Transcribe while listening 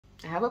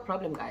I have a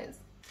problem, guys.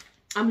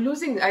 I'm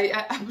losing,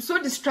 I'm so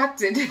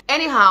distracted.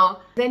 Anyhow,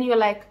 then you're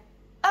like,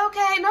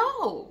 okay,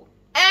 no.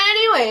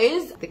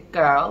 Anyways, the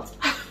girls.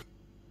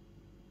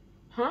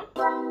 Huh?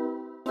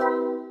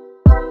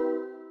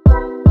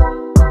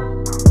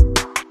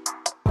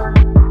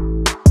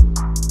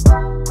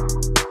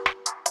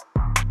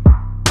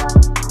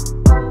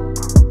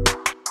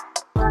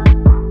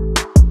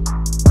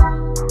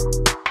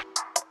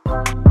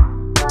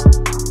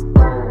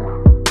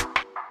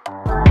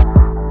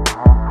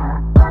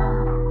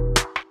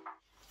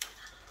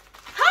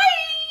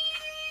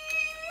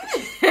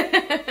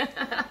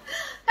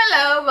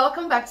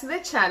 Welcome back to the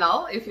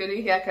channel. If you're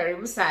new here,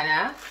 karibu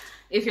sana.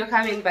 If you're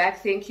coming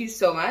back, thank you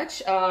so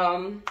much.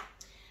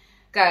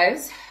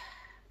 Guys,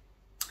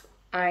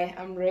 I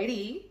am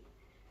ready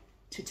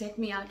to take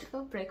me out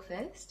for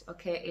breakfast.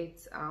 Okay,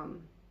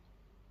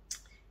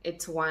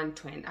 it's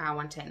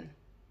 1:10,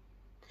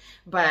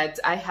 but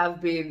I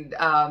have been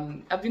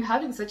I've been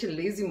having such a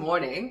lazy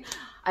morning.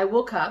 I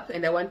woke up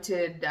and I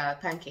wanted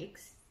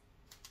pancakes,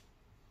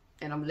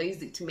 and I'm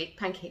lazy to make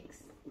pancakes.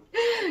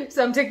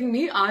 So I'm taking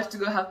me out to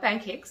go have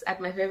pancakes at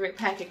my favorite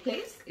pancake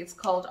place. It's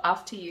called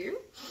After You.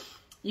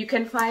 You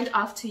can find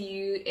After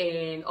You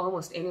in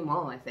almost any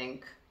mall, I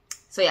think.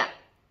 So yeah,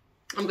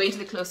 I'm going to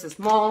the closest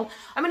mall.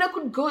 I mean, I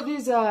could go,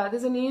 there's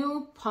a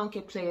new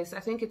pancake place.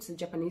 I think it's the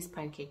Japanese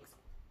pancakes.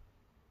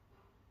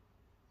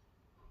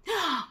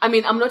 I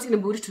mean, I'm not in the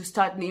mood to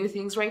start new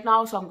things right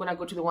now, so I'm gonna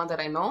go to the one that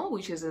I know,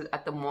 which is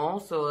at the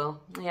mall. So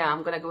yeah,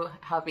 I'm gonna go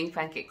having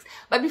pancakes.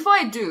 But before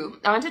I do,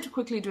 I wanted to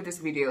quickly do this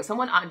video.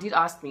 Someone did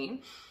ask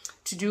me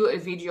to do a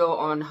video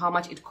on how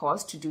much it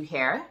costs to do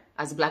hair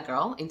as a black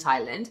girl in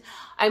Thailand.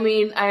 I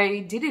mean, I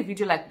did a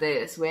video like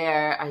this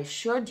where I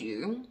showed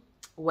you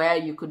where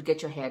you could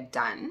get your hair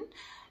done,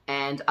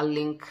 and I'll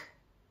leave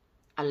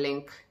a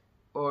link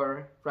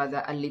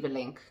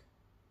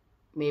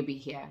maybe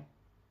here.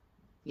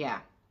 Yeah.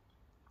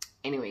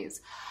 Anyways,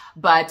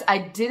 but I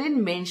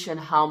didn't mention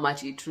how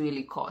much it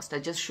really cost. I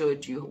just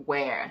showed you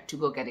where to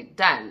go get it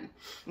done.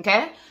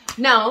 Okay,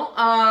 now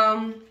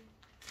I'm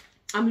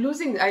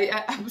losing,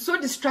 I'm so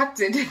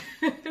distracted.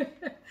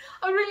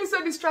 I'm really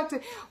so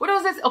distracted. What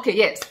was this? Okay,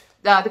 yes,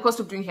 the cost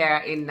of doing hair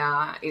in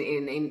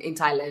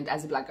Thailand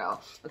as a black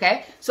girl.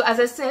 Okay, so as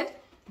I said,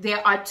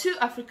 there are two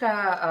Afro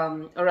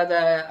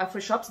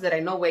shops that I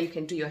know where you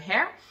can do your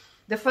hair.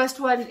 The first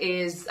one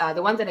is,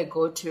 the one that I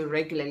go to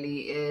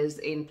regularly is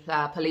in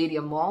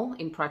Palladium Mall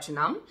in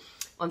Pratunam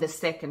on the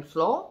second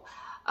floor.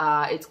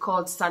 It's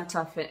called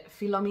Santa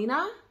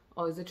Filomena,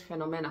 or is it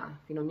Phenomena?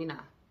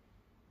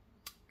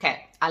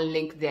 Okay, I'll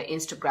link their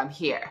Instagram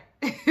here.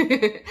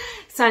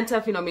 Santa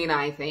Phenomena,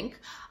 I think.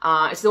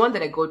 It's the one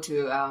that I go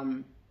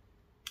to.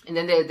 And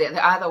then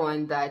the other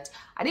one that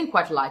I didn't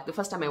quite like. The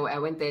first time I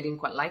went there, I didn't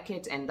quite like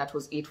it, and that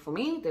was it for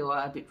me. They were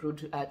a bit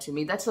rude to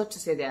me. That's not to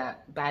say they're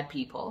bad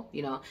people,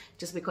 you know.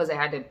 Just because I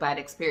had a bad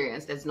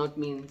experience does not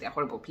mean they're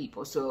horrible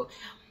people. So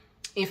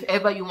if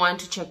ever you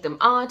want to check them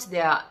out,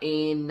 they are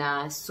in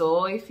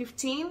Soy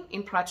 15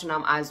 in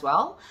Pratunam as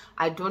well.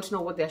 I don't know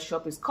what their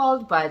shop is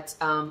called, but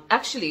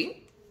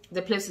actually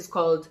the place is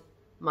called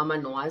Mama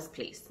Noah's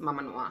place,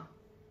 Mama Noah.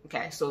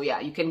 Okay, so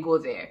yeah, you can go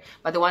there.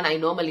 But the one I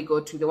normally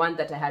go to, the one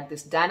that I had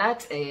this done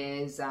at,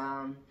 is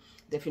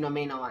the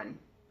Phenomena one.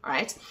 All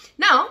right,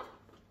 now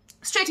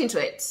straight into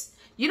it.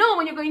 You know,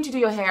 when you're going to do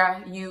your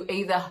hair, you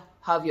either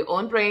have your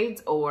own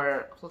braids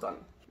or, hold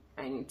on,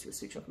 I need to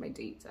switch off my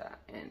data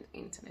and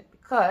internet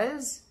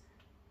because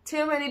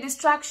too many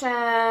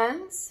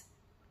distractions.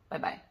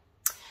 Bye-bye.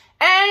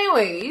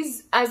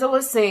 Anyways, as I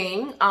was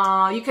saying,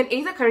 you can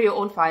either carry your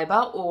own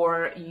fiber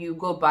or you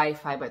go buy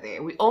fiber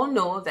there. We all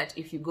know that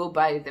if you go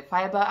buy the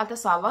fiber at the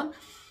salon,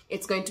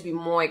 it's going to be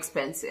more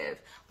expensive.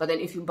 But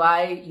then if you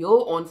buy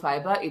your own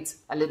fiber, it's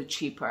a little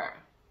cheaper.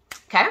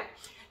 Okay?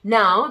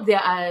 Now, there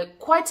are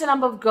quite a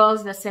number of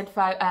girls that sell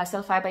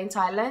fiber in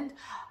Thailand.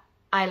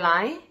 I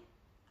lie.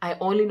 I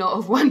only know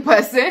of one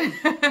person.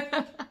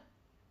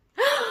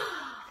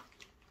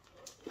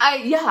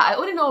 I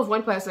only know of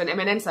one person,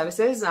 M&N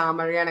Services,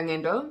 Mariana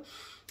Ngendo.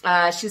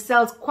 She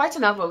sells quite a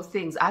number of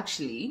things,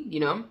 actually,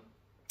 you know.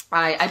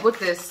 I bought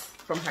this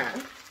from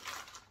her.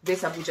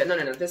 This Abuja, no,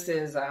 this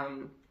is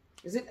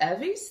it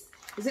Avis?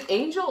 Is it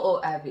Angel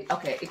or Avis?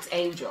 Okay, it's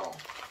Angel.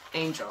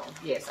 Angel,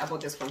 yes, I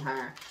bought this from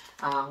her.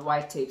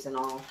 White tapes and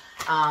all.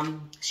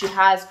 She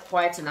has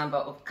quite a number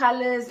of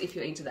colors, if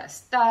you're into that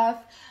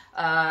stuff.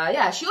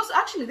 Yeah, she also,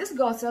 actually, this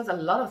girl sells a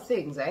lot of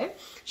things, eh?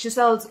 She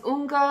sells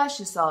unga,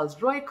 she sells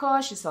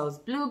roiko, she sells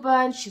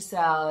blueband, she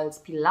sells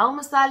pilau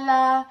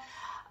masala,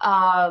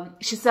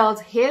 she sells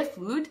hair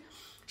food,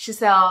 she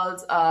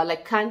sells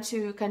like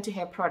Kantu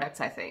hair products,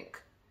 I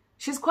think.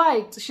 She's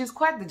quite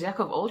the jack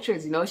of all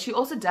trades, you know. She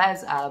also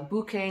does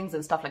bookings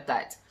and stuff like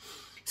that.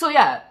 So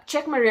yeah,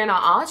 check Mariana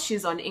out.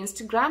 She's on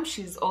Instagram.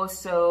 She's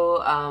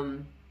also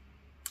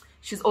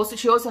she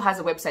also has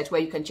a website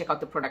where you can check out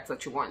the products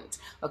that you want.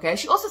 Okay,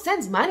 she also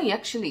sends money,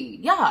 actually.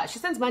 Yeah, she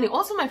sends money.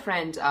 Also my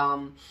friend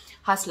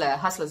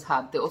Hustlers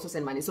Hub, they also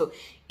send money. So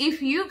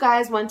if you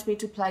guys want me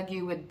to plug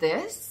you with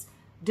this,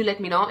 do let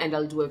me know and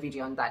I'll do a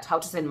video on that. How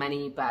to send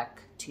money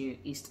back to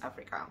East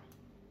Africa.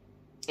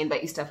 And by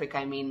East Africa,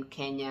 I mean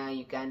Kenya,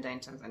 Uganda,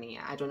 and Tanzania.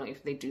 I don't know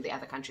if they do the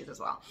other countries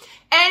as well.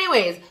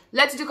 Anyways,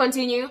 let's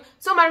continue.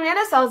 So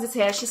Mariana sells this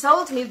hair. She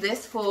sold me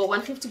this for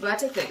 150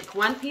 baht, I think.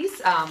 One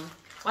piece.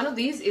 One of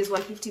these is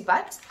 150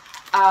 baht.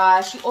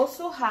 She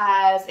also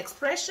has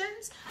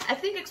expressions. I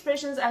think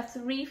expressions are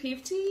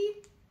 350.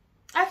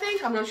 I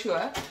think, I'm not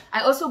sure.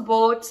 I also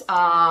bought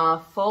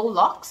faux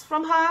locks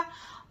from her,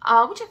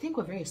 which I think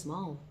were very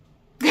small.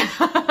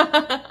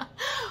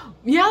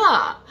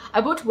 Yeah,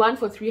 I bought one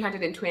for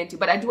 320,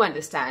 but I do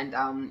understand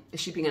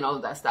shipping and all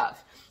of that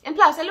stuff. And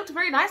plus, I looked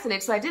very nice in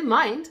it, so I didn't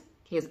mind.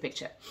 Here's a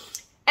picture.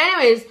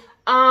 Anyways,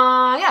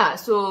 yeah,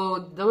 so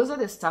those are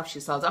the stuff she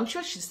sells. I'm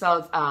sure she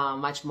sells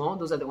much more.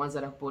 Those are the ones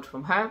that I've bought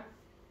from her.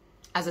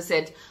 As I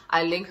said,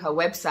 I link her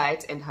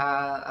website and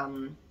her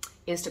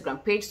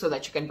Instagram page so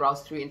that you can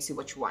browse through and see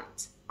what you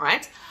want. All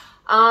right.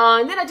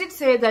 And then I did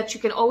say that you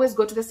can always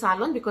go to the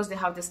salon because they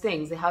have these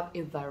things. They have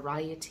a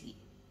variety.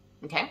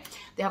 Okay,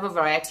 they have a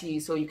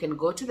variety, so you can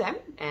go to them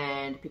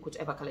and pick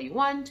whatever color you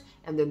want,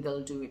 and then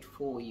they'll do it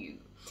for you.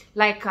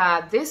 Like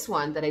this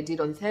one that I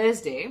did on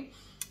Thursday,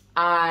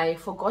 I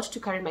forgot to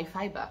carry my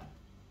fiber.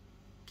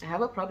 I have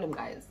a problem,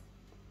 guys.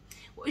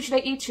 What should I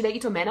eat? Should I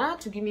eat omena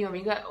to give me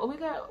omega?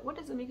 Omega, what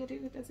does omega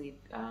do? Does it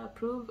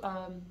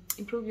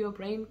improve your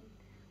brain?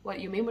 What,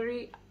 your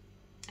memory?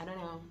 I don't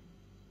know.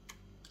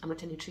 I'm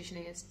not a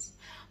nutritionist.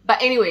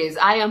 But anyways,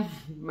 I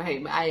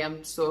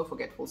am so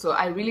forgetful. So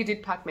I really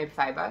did pack my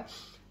fiber,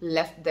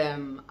 left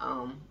them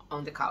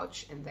on the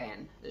couch, and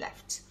then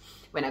left.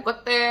 When I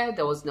got there,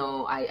 there was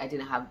no, I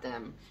didn't have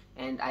them,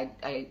 and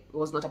I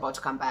was not about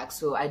to come back.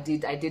 So I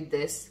did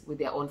this with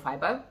their own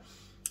fiber.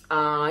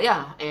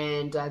 Yeah,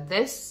 and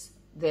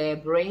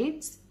the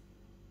braids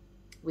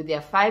with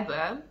their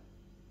fiber,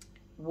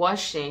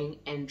 washing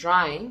and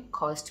drying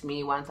cost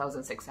me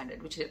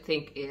 1,600, which I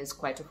think is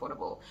quite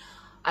affordable.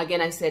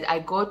 Again, I said I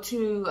go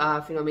to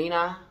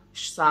Philomena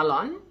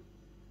Salon.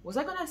 Was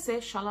I gonna say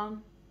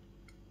Shalom?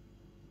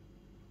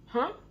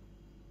 Huh?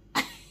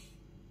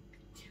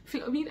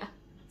 Philomena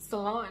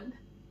Salon.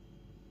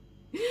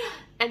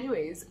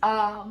 Anyways,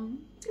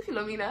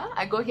 Philomena,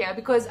 I go here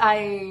because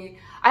I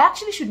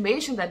actually should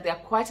mention that there are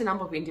quite a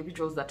number of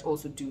individuals that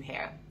also do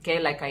hair. Okay,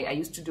 like I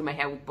used to do my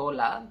hair with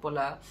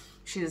Bola.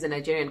 She's a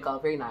Nigerian girl,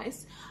 very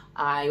nice.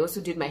 I also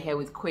did my hair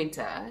with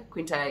Quinta.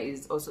 Quinta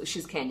is also,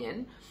 she's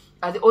Kenyan.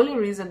 The only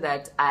reason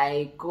that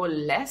I go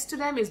less to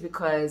them is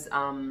because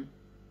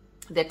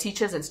they're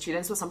teachers and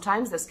students, so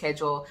sometimes the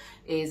schedule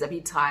is a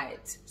bit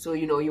tight. So,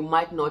 you know, you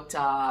might not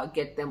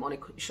get them on a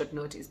short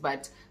notice.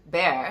 But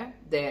Bear,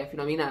 the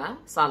Philomena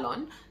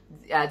Salon,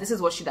 this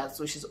is what she does.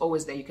 So she's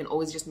always there. You can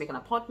always just make an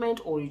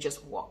appointment or you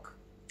just walk.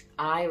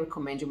 I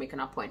recommend you make an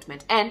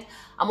appointment. And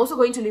I'm also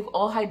going to leave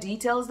all her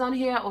details down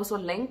here. Also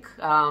link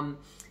the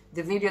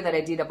video that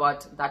I did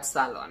about that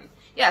salon.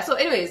 Yeah, so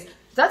anyways,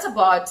 that's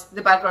about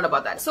the background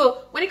about that.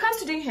 So when it comes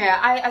to doing hair,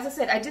 as I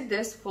said, I did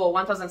this for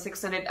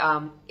 1,600,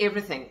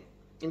 everything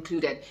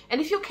included. And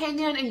if you're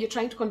Kenyan and you're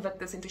trying to convert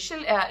this into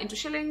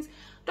shillings,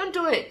 don't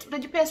do it.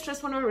 Don't you pay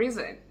stress for no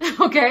reason,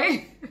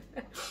 okay?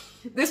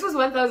 This was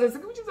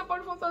 1,600, which is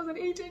about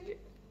 4,800.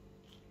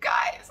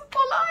 Guys,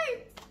 for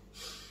life.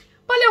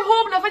 Pale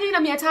home nafanya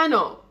ina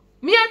 500.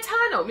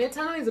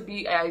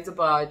 500 is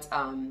about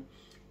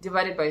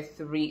divided by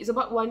 3 is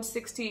about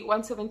 160,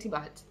 170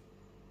 baht.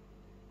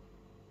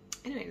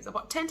 Anyways,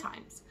 about 10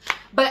 times.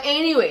 But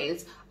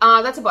anyways,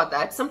 that's about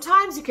that.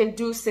 Sometimes you can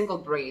do single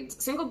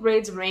braids. Single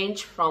braids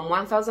range from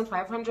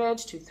 1,500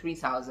 to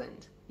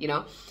 3,000. You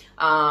know,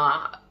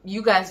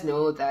 you guys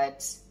know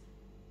that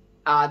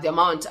the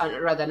amount,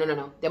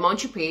 the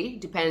amount you pay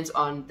depends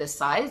on the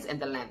size and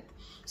the length.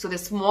 So the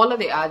smaller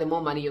they are, the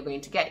more money you're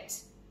going to get,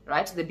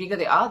 right? The bigger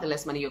they are, the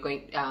less money you're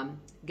going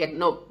get.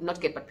 No,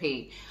 not get, but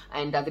pay.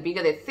 And the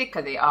bigger, the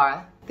thicker they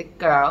are. Thick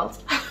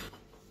girls.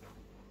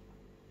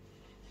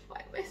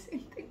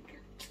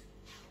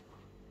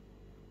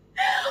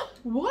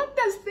 What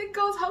does thick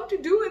girls have to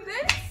do with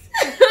this?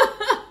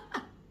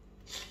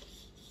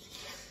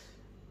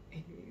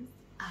 Anyways,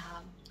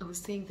 I was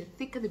saying the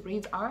thicker the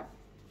braids are,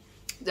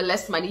 the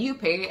less money you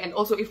pay, and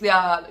also if they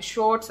are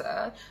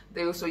shorter,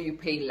 they also you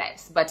pay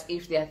less. But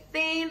if they're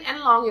thin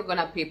and long, you're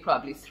gonna pay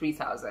probably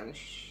 3,000.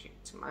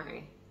 Shit,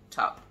 my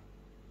top.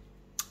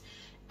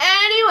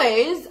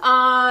 Anyways,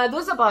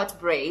 those about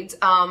braids.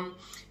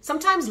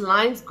 Sometimes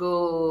lines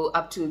go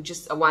up to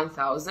just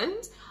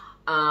 1,000.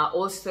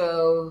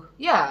 Also,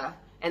 yeah,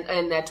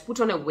 and to put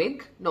on a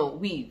wig, no,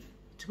 weave.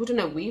 To put on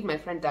a weave, my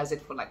friend does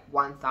it for like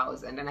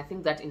 1,000, and I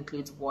think that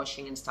includes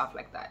washing and stuff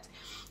like that.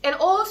 And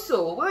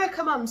also, wewe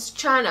kama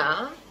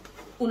msichana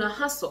una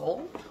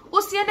hustle,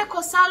 usiende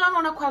kwa salon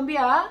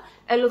unakwambia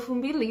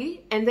 2,000,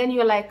 and then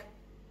you're like,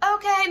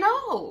 okay,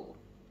 no,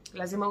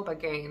 lazima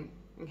ubagain,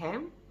 okay?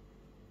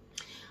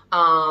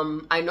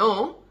 I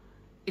know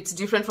it's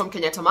different from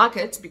Kenyatta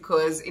Market,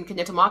 because in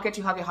Kenyatta Market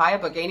you have a higher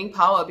bargaining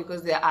power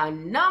because there are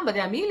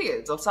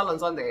millions of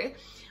salons on there.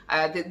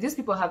 These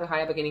people have a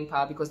higher bargaining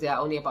power because there are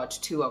only about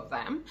 2 of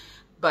them.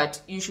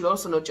 But you should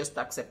also not just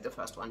accept the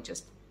first one,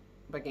 just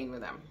bargain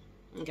with them.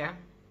 Okay?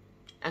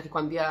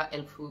 Akikwambia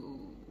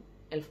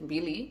elfu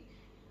mbili,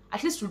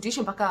 at least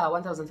rudisha mpaka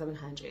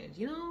 1,700,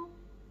 you know?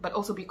 But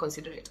also be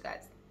considerate,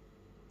 guys.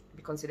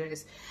 Be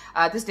considerate.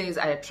 These days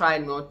I try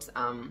not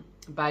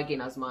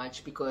bargain as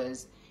much,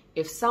 because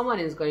if someone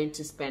is going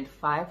to spend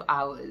 5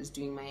 hours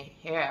doing my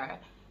hair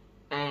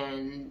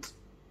and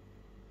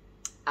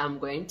I'm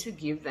going to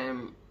give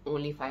them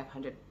only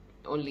 500,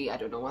 only, I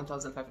don't know,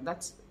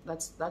 1,500,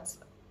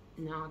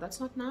 no, that's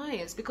not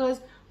nice.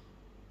 Because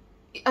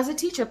as a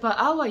teacher, per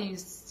hour you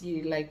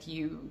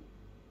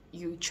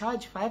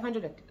charge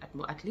 500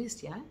 at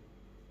least, yeah?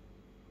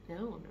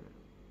 No.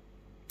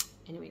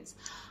 Anyways,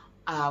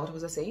 what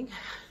was I saying?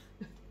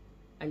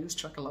 I lose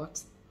track a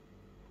lot.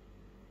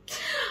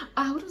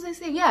 What was I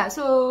saying? Yeah,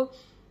 so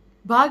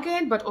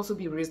bargain, but also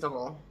be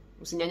reasonable.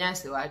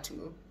 Usinyanyase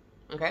watu.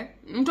 Okay?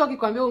 Mtu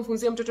akikwambia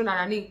umfunzie mtoto na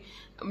nani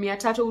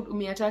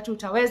 300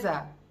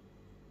 utaweza.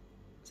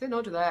 Say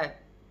no to that.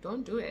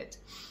 Don't do it.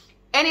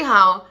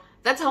 Anyhow,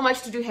 that's how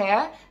much to do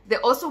hair. They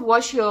also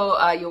wash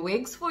your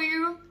wigs for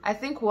you. I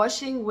think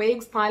washing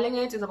wigs, styling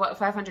it is about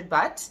 500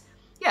 baht.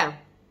 Yeah.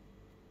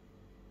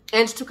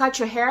 And to cut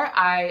your hair,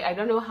 I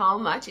don't know how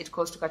much it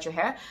costs to cut your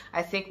hair.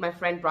 I think my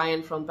friend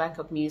Brian from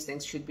Bangkok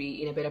Musings should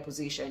be in a better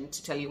position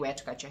to tell you where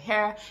to cut your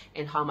hair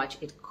and how much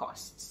it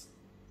costs.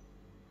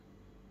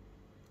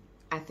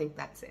 I think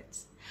that's it.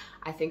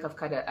 I think I've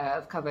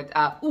covered,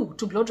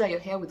 to blow dry your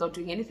hair without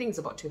doing anything is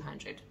about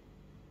 200.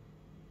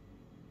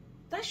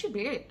 That should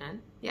be it,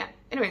 man. Yeah.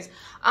 Anyways,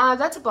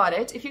 that's about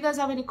it. If you guys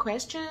have any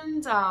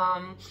questions,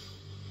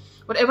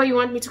 whatever you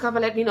want me to cover,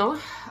 let me know.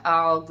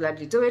 I'll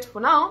gladly do it. For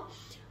now,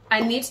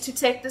 I need to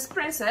take this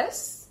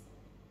princess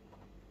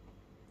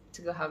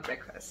to go have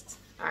breakfast.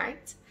 All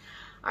right.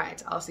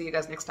 I'll see you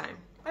guys next time.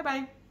 Bye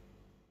bye.